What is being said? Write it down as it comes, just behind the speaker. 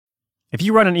If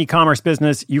you run an e-commerce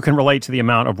business, you can relate to the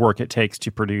amount of work it takes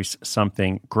to produce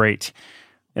something great.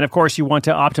 And of course, you want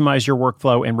to optimize your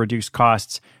workflow and reduce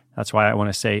costs. That's why I want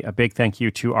to say a big thank you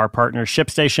to our partner,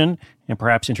 ShipStation, and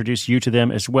perhaps introduce you to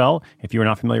them as well. If you're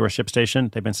not familiar with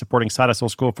ShipStation, they've been supporting Side Hustle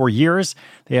School for years.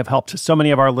 They have helped so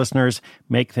many of our listeners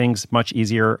make things much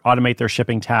easier, automate their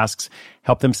shipping tasks,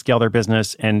 help them scale their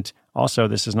business, and also,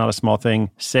 this is not a small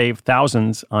thing, save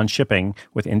thousands on shipping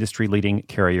with industry-leading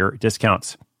carrier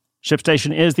discounts.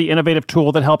 ShipStation is the innovative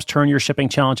tool that helps turn your shipping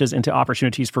challenges into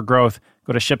opportunities for growth.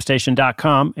 Go to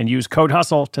ShipStation.com and use code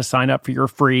HUSTLE to sign up for your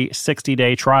free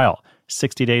 60-day trial.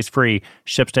 60 days free.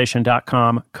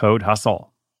 ShipStation.com, code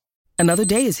HUSTLE. Another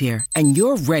day is here, and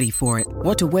you're ready for it.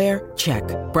 What to wear? Check.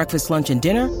 Breakfast, lunch, and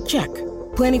dinner? Check.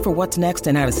 Planning for what's next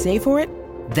and how to save for it?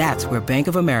 That's where Bank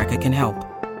of America can help.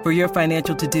 For your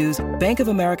financial to-dos, Bank of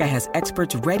America has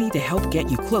experts ready to help get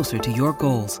you closer to your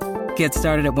goals. Get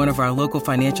started at one of our local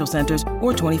financial centers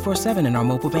or 24/7 in our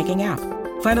mobile banking app.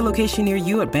 Find a location near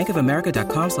you at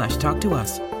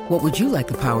bankofamerica.com/talktous. What would you like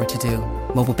the power to do?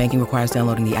 Mobile banking requires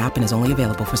downloading the app and is only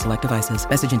available for select devices.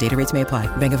 Message and data rates may apply.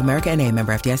 Bank of America N.A.,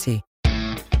 member FDIC.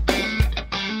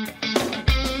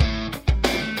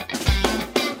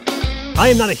 I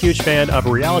am not a huge fan of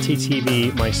reality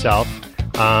TV myself.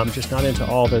 Just not into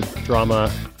all the drama,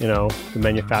 the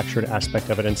manufactured aspect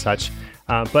of it and such.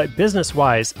 But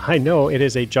business-wise, I know it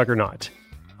is a juggernaut.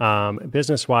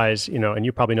 Business-wise, and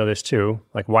you probably know this too,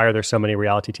 like why are there so many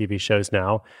reality TV shows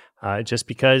now? Just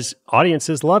because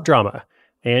audiences love drama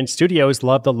and studios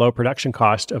love the low production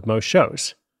cost of most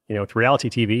shows. With reality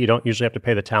TV, you don't usually have to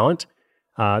pay the talent.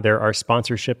 There are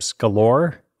sponsorships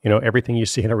galore. Everything you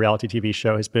see in a reality TV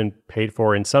show has been paid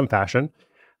for in some fashion.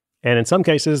 And in some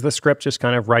cases, the script just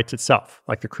kind of writes itself.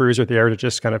 Like the crews are there to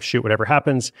just kind of shoot whatever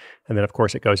happens. And then, of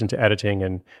course, it goes into editing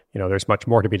and, there's much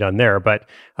more to be done there. But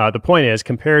the point is,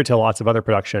 compared to lots of other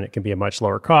production, it can be a much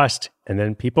lower cost. And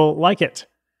then people like it.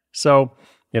 So,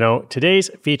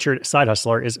 today's featured side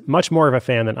hustler is much more of a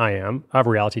fan than I am of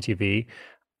reality TV.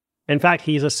 In fact,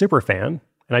 he's a super fan.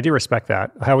 And I do respect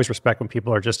that. I always respect when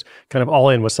people are just kind of all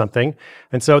in with something.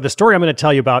 And so the story I'm going to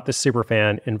tell you about this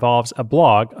superfan involves a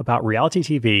blog about reality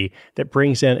TV that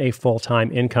brings in a full-time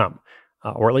income,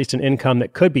 or at least an income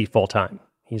that could be full-time.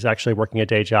 He's actually working a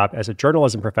day job as a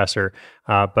journalism professor,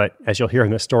 but as you'll hear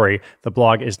in this story, the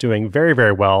blog is doing very,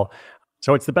 very well.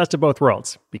 So it's the best of both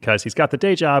worlds because he's got the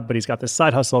day job, but he's got this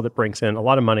side hustle that brings in a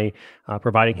lot of money,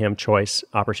 providing him choice,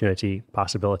 opportunity,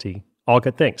 possibility, all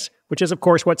good things, which is, of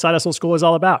course, what Side Hustle School is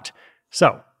all about.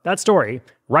 So that story,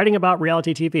 writing about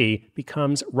reality TV,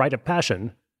 becomes Rite of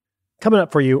Passion, coming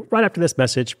up for you right after this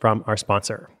message from our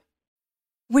sponsor.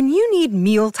 When you need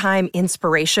mealtime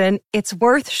inspiration, it's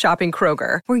worth shopping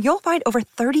Kroger, where you'll find over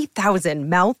 30,000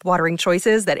 mouth-watering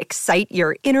choices that excite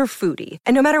your inner foodie.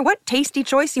 And no matter what tasty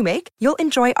choice you make, you'll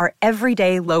enjoy our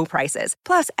everyday low prices,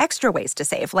 plus extra ways to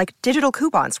save, like digital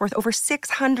coupons worth over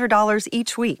 $600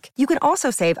 each week. You can also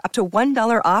save up to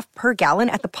 $1 off per gallon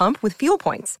at the pump with fuel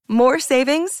points. More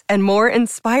savings and more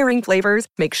inspiring flavors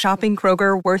make shopping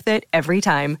Kroger worth it every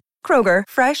time. Kroger,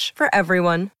 fresh for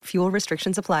everyone. Fuel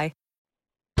restrictions apply.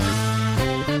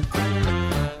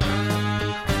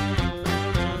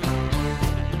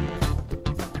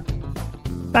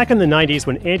 Back in the 90s,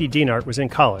 when Andy Dienart was in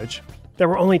college, there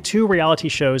were only 2 reality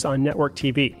shows on network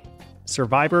TV,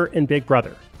 Survivor and Big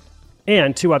Brother,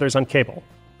 and 2 others on cable.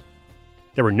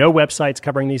 There were no websites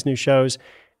covering these new shows,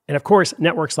 and of course,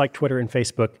 networks like Twitter and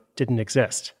Facebook didn't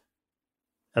exist.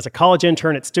 As a college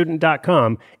intern at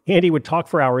student.com, Andy would talk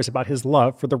for hours about his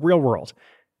love for the real world,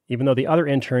 even though the other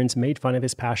interns made fun of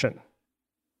his passion.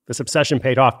 This obsession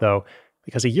paid off, though,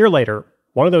 because a year later,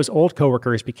 one of those old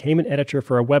coworkers became an editor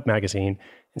for a web magazine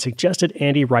and suggested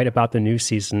Andy write about the new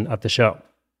season of the show.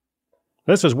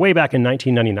 This was way back in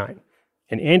 1999,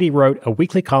 and Andy wrote a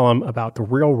weekly column about the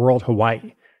real-world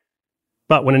Hawaii.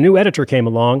 But when a new editor came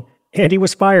along, Andy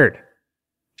was fired.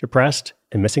 Depressed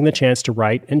and missing the chance to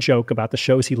write and joke about the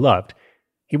shows he loved,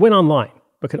 he went online,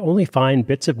 but could only find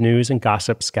bits of news and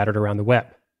gossip scattered around the web.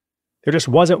 There just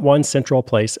wasn't one central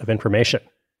place of information.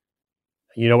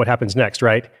 You know what happens next,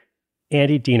 right?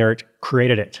 Andy Dienart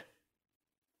created it.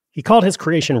 He called his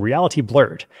creation Reality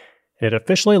Blurred, and it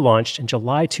officially launched in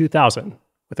July 2000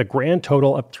 with a grand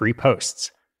total of 3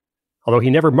 posts. Although he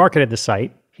never marketed the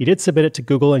site, he did submit it to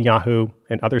Google and Yahoo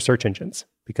and other search engines,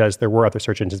 because there were other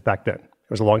search engines back then. It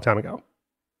was a long time ago.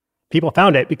 People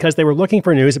found it because they were looking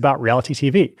for news about reality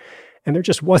TV, and there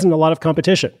just wasn't a lot of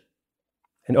competition.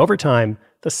 And over time,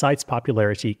 the site's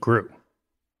popularity grew.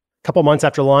 A couple months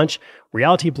after launch,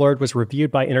 Reality Blurred was reviewed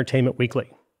by Entertainment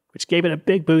Weekly, which gave it a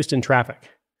big boost in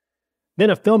traffic. Then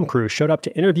a film crew showed up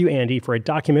to interview Andy for a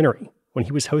documentary when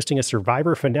he was hosting a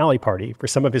Survivor finale party for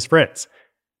some of his friends.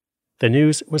 The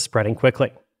news was spreading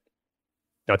quickly.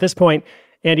 Now, at this point,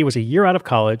 Andy was a year out of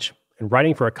college and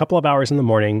writing for a couple of hours in the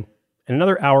morning and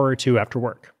another hour or two after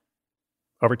work.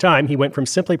 Over time, he went from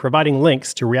simply providing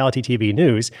links to reality TV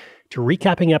news to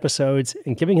recapping episodes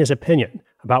and giving his opinion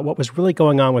about what was really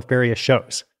going on with various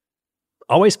shows,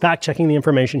 always fact-checking the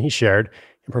information he shared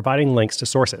and providing links to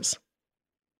sources.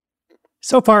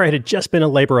 So far, it had just been a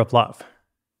labor of love.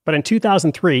 But in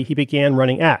 2003, he began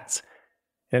running ads.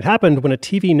 And it happened when a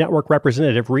TV network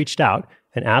representative reached out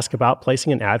and asked about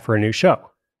placing an ad for a new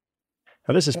show.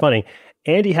 Now, this is funny.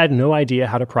 Andy had no idea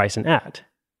how to price an ad.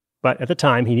 But at the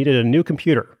time, he needed a new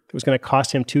computer that was going to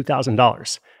cost him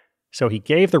 $2,000. So he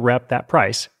gave the rep that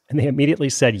price, and they immediately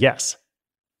said yes.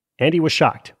 Andy was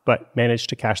shocked, but managed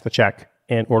to cash the check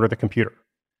and order the computer.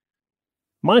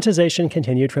 Monetization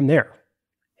continued from there.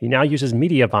 He now uses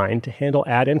Mediavine to handle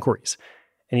ad inquiries,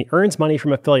 and he earns money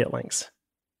from affiliate links.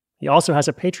 He also has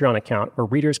a Patreon account where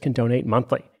readers can donate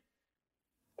monthly.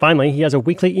 Finally, he has a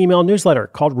weekly email newsletter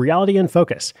called Reality in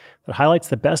Focus that highlights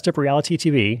the best of reality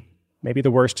TV, maybe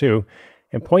the worst too,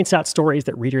 and points out stories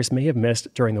that readers may have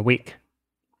missed during the week.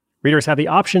 Readers have the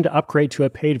option to upgrade to a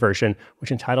paid version,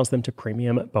 which entitles them to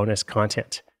premium bonus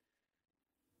content.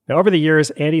 Now, over the years,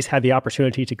 Andy's had the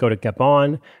opportunity to go to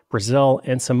Gabon, Brazil,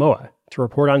 and Samoa to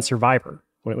report on Survivor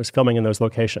when it was filming in those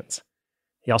locations.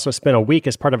 He also spent a week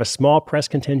as part of a small press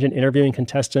contingent interviewing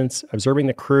contestants, observing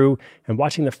the crew, and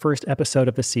watching the first episode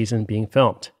of the season being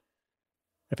filmed.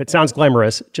 If it sounds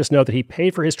glamorous, just know that he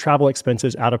paid for his travel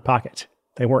expenses out of pocket.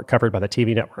 They weren't covered by the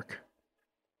TV network.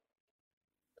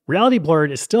 Reality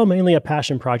Blurred is still mainly a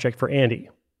passion project for Andy.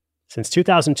 Since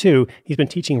 2002, he's been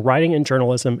teaching writing and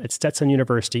journalism at Stetson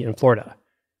University in Florida.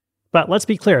 But let's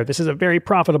be clear, this is a very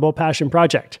profitable passion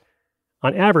project.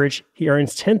 On average, he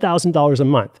earns $10,000 a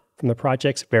month from the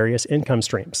project's various income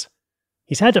streams.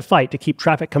 He's had to fight to keep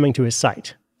traffic coming to his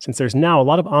site, since there's now a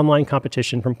lot of online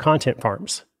competition from content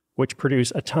farms, which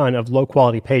produce a ton of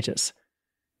low-quality pages.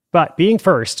 But being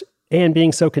first and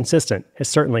being so consistent has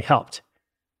certainly helped.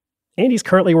 Andy's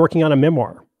currently working on a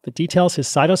memoir that details his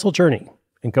side-hustle journey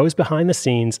and goes behind the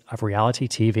scenes of reality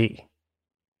TV.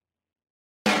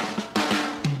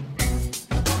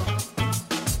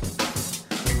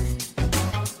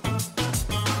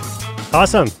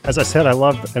 Awesome. As I said, I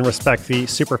love and respect the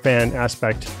superfan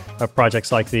aspect of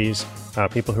projects like these.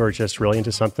 People who are just really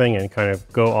into something and kind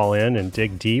of go all in and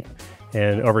dig deep.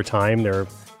 And over time, they're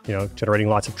generating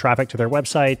lots of traffic to their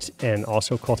website and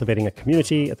also cultivating a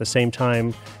community at the same time.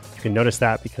 You can notice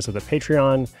that because of the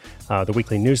Patreon, the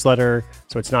weekly newsletter.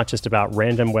 So it's not just about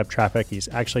random web traffic. He's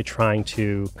actually trying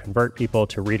to convert people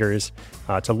to readers,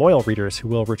 to loyal readers who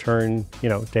will return,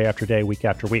 day after day, week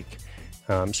after week.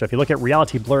 So if you look at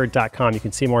realityblurred.com, you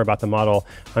can see more about the model,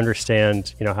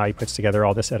 understand, how he puts together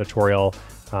all this editorial.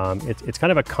 It's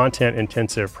kind of a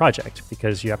content-intensive project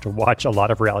because you have to watch a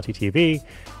lot of reality TV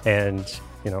and,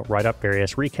 write up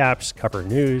various recaps, cover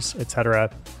news, etc.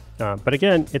 But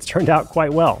again, it's turned out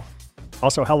quite well.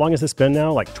 Also, how long has this been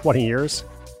now? Like 20 years?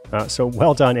 So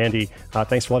well done, Andy.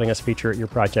 Thanks for letting us feature your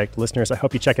project. Listeners, I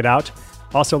hope you check it out.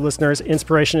 Also, listeners,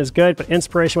 inspiration is good, but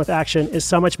inspiration with action is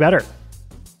so much better.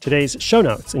 Today's show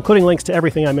notes, including links to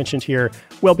everything I mentioned here,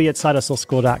 will be at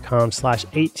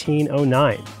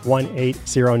sidehustleschool.com/1809,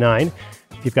 1809.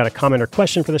 If you've got a comment or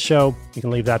question for the show, you can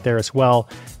leave that there as well.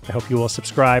 I hope you will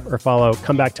subscribe or follow.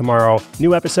 Come back tomorrow.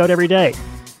 New episode every day.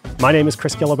 My name is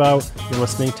Chris Guillebeau. You're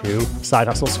listening to Side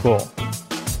Hustle School.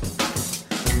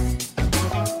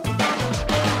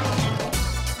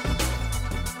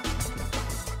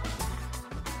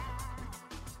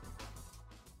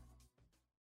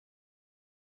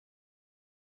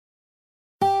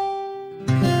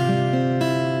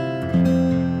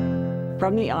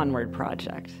 From the Onward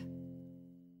Project.